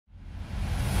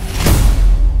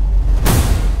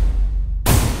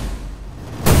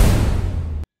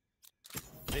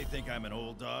think I'm an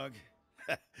old dog?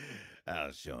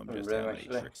 I'll show him just how many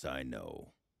tricks I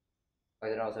know. I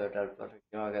didn't also have perfect.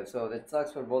 Okay, so it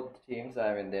sucks for both teams.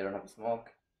 I mean, they don't have smoke.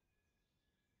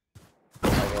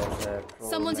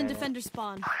 Someone's in defender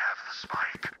spawn. I have the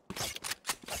spike.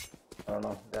 I don't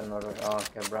know. They're not. Oh,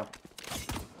 okay, bro.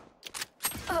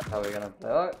 How are we gonna play?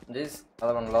 Oh, this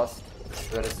other one lost.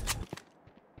 Where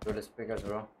is speakers,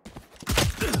 bro?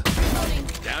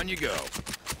 Down you go.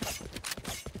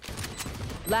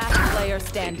 Last player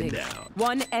standing.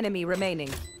 One enemy remaining.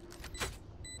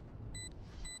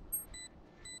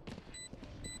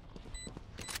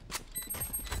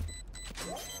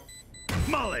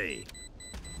 Molly.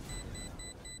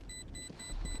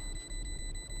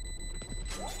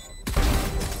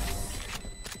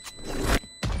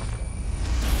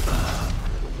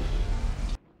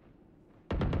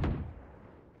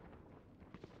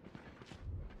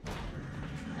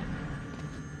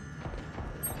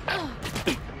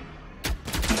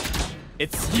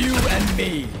 It's you and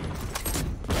me.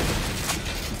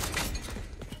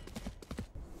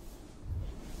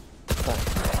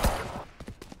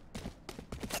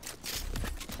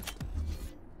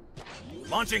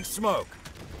 Launching smoke.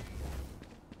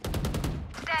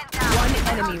 One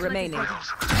enemy remaining.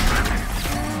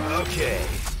 Okay,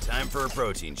 time for a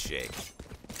protein shake.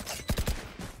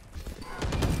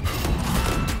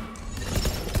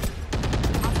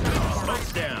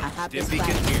 Smoke's down.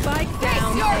 Spike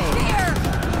down.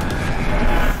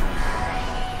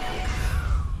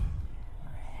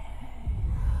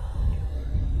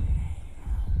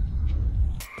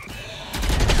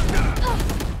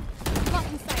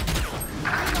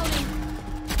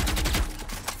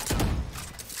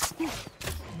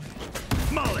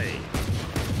 Molly.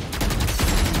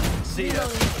 See ya.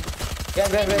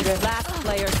 Last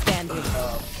player standing.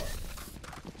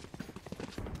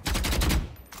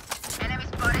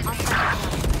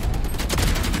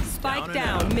 Spike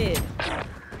down mid.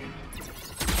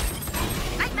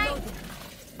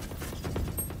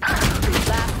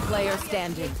 Last player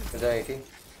standing.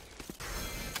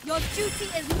 Your duty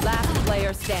is Last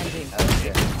player standing.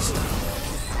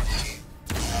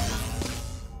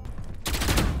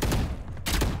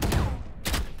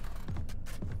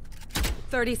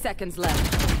 30 seconds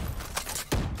left.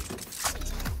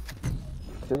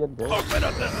 Open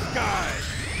up the sky.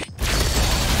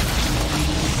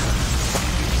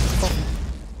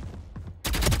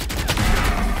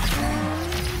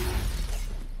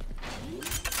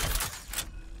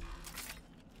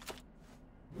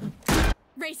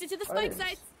 race it to the spike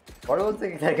sites. What was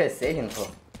that guy saying for?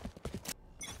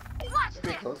 Watch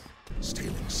Close.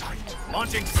 Stealing sight.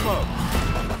 Launching smoke.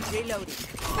 Reloading.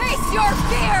 Face your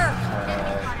fear!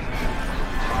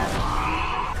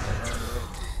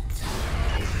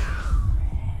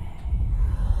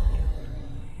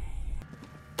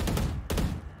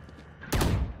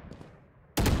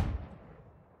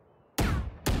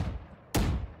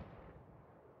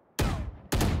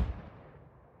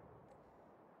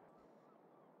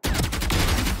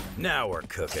 Now we're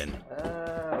cooking.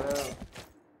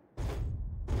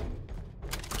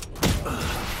 Well.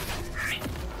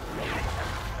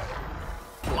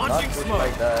 Launching smoke.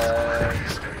 Like that.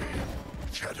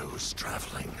 Shadows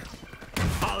traveling.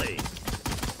 Holly.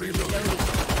 Reloading.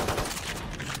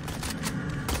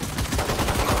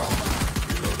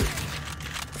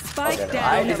 Spike Okay,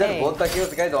 down. I deserve both the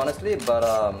kills, guys, honestly, but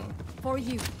For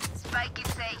you. Spike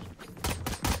is safe.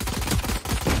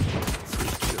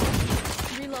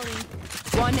 Reloading.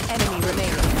 One enemy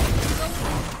remaining.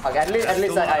 okay, at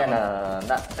least no,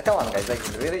 come on, guys, like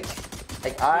really,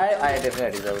 like I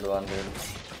definitely deserve one, dude.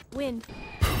 Win.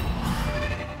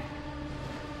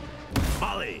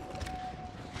 Holly.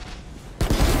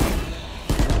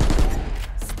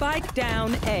 Spike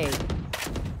down A.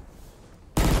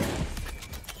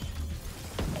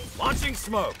 Launching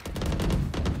smoke.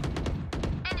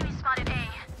 Enemy spotted A.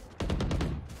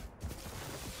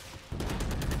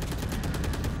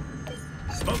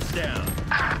 Smoke's down.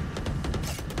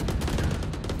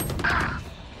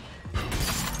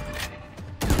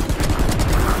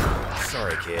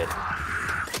 Sorry, kid.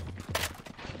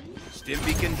 Stim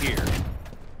beacon here.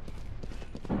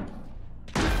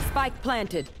 Spike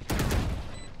planted.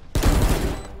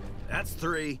 That's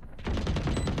 3.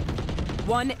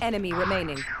 One enemy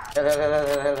remaining.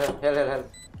 Hell.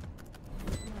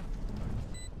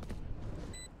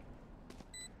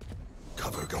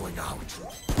 Cover going out.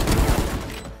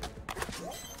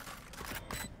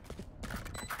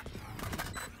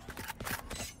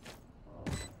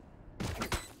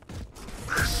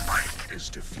 The spike is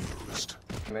diffused.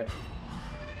 Mid.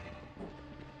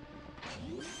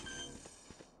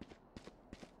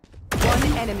 One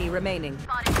enemy remaining. It's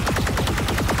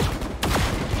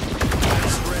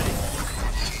ready.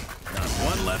 Not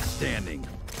one left standing.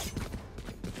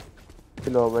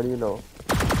 Below, very low.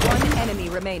 One enemy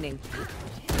remaining.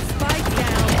 Spike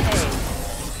down A.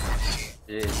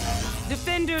 Jeez.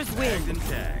 Defenders win. Tagged and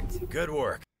tagged. Good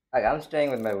work. Like, I'm staying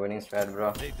with my winning strat,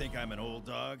 bro. They think I'm an old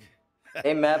dog.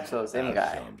 Same map, so same I'll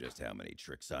guy. show 'em just how many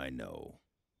tricks I know.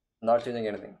 Not changing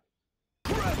anything.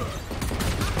 Multiple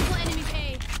enemies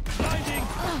A. Blinding.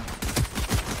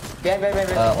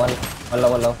 Behind.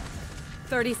 One low.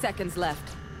 30 seconds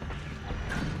left.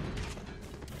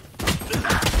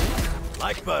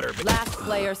 Like butter. Last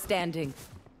player standing.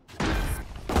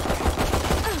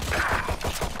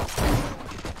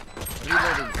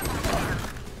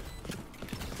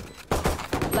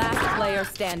 Last player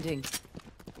standing.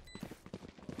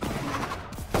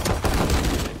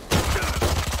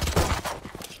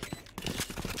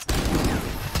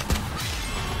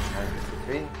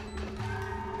 Three.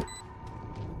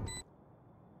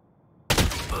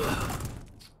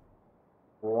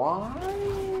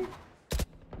 Why?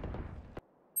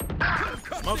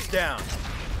 Smoke's down.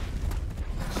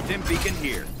 Stim beacon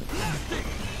here.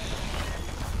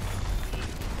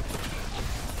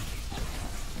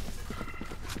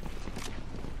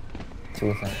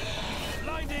 Suicide.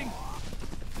 Blinding.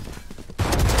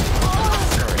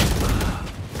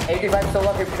 85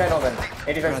 solo, 59 open.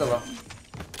 85 solo.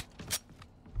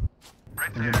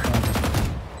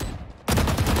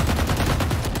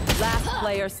 Last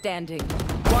player standing.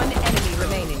 One enemy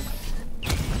remaining.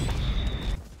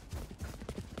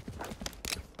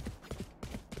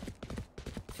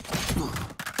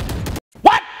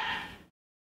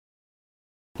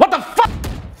 What the fuck?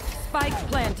 Spike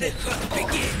planted.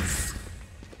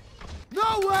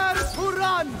 Nowhere to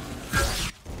run!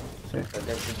 They're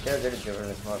getting given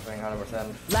this more thing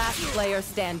 100%. Last player I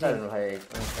standing. don't know how you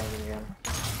can again.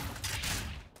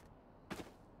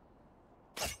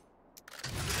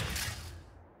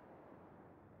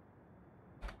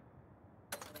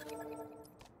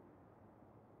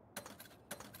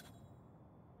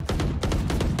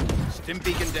 Stim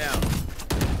beacon down.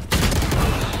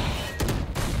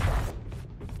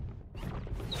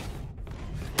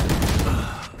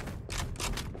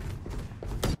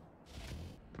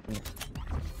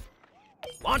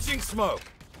 Launching smoke.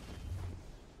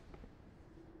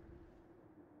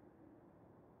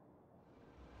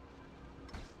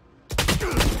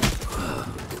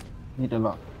 Need a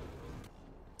lot.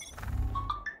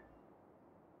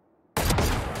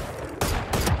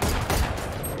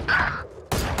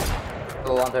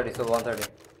 So 130, so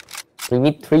 130.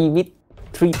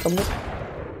 3 combo.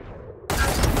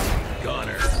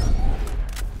 Gunner.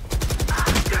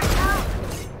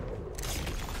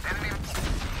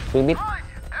 3 mid.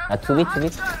 2 mid.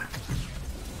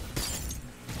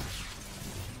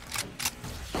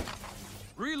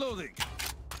 Reloading.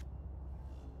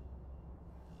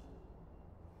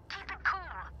 Keep it cool.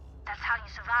 That's how you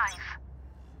survive.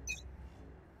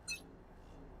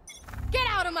 Get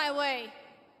out of my way.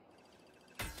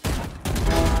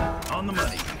 On the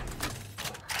money.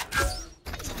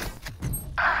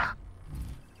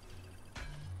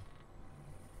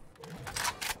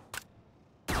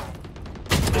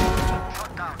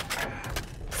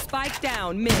 Spike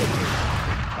down mid.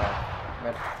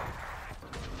 Mid.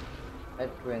 Mid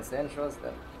twin centrals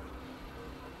then.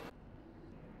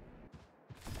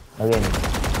 Again.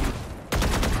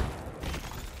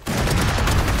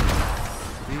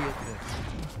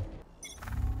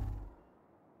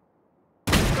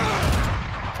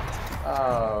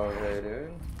 Oh, okay,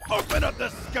 dude. Open up the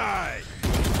sky.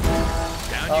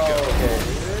 Down you go. Okay,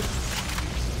 dude.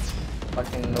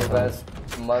 Fucking no best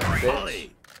mud bitch.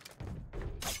 Volley.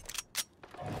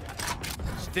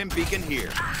 Stim beacon here.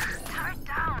 Turret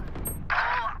down.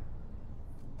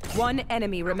 One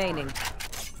enemy remaining.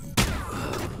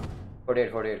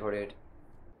 48.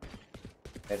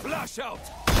 Flash out.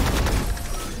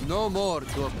 No more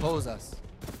to oppose us.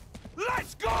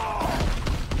 Let's go.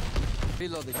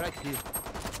 Reloading right here.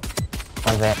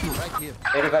 One there. Right here.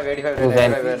 85 Who's right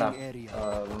that? now.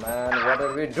 Oh man, what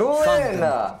are we doing?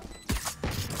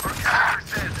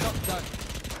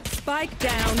 Spike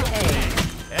down A.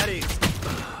 Eddie.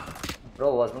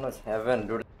 Bro, was known as heaven,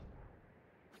 dude.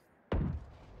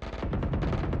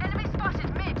 Enemy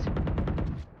spotted mid.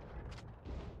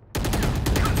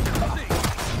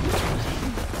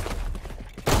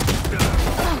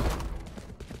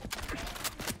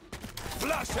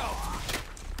 Flash out.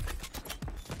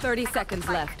 30 seconds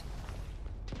left.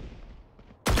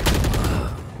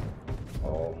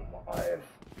 Oh my.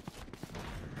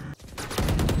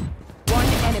 One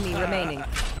enemy remaining.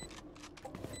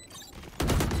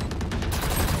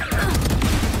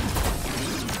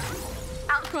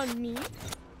 on me.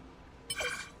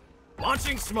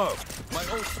 Launching smoke. My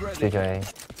ult's ready. Chơi.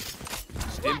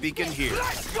 Stim beacon here.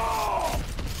 Let's go!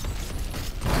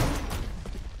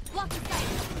 Block in sight.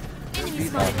 Enemy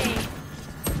spotted A.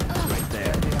 Right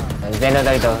there. Zeno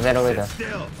dito.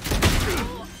 Still.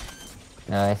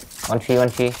 Nice.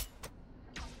 1-3.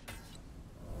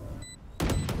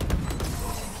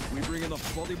 We bring in the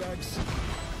body bags.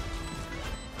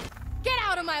 Get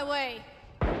out of my way!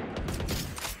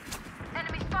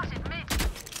 Enemy spotted mid.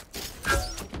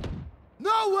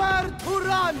 Nowhere to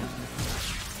run!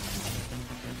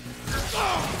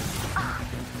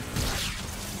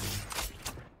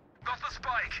 Got the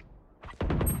spike.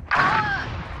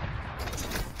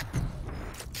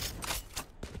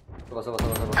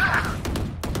 Coba.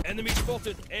 Enemy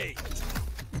spotted A.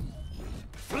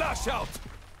 Flash out.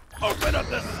 Open up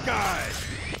the sky.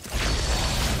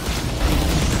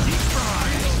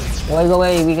 Go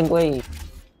away, we can wait.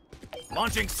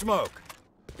 Launching smoke.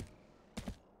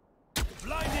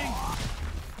 Blinding.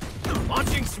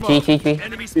 Launching smoke. Chi.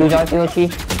 Enemy Two spotted. shot, Chi.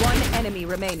 One enemy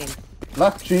remaining.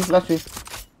 Last tree.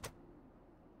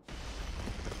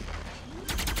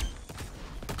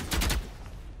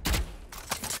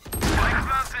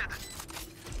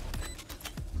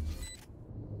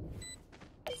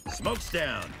 Smoke's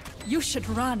down. You should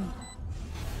run.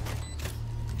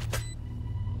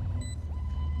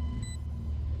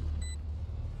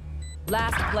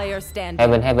 Last player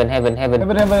standing. Heaven.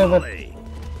 Volley.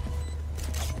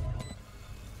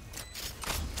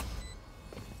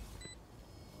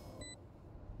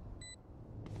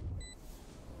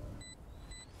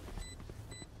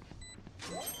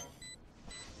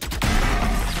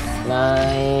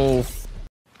 Nice.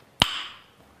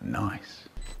 Nice.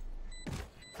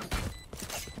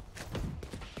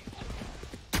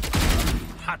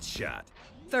 Hot shot.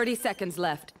 30 seconds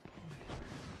left.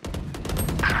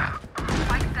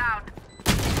 Spike down.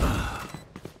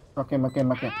 Makin.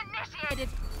 Initiated.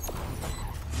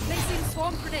 Placing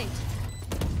swarm grenade.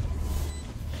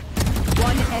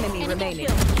 One enemy remaining.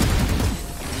 Killed.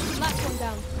 Last one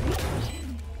down.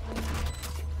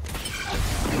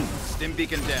 Stim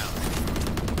beacon down.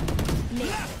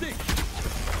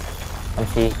 I'm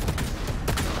C.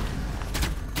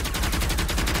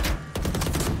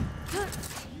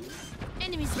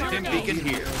 Enemy Stim spotted A. beacon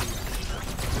here.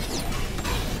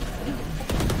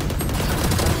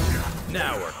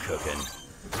 Now we're cooking.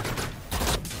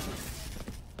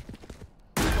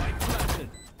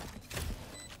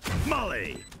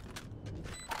 Molly.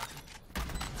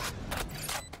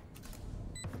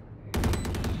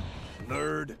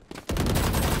 Nerd.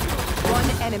 One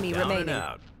enemy Down and remaining.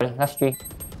 out. Last tree.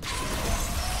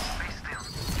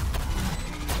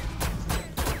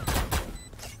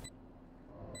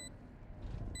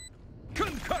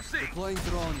 Concussing. Deploying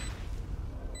drone.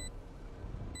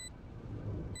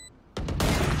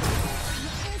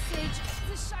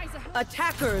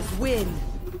 Attackers win.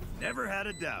 Never had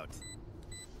a doubt.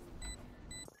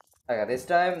 Okay, this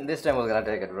time was gonna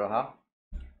take it, bro, huh?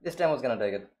 This time was gonna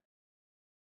take it.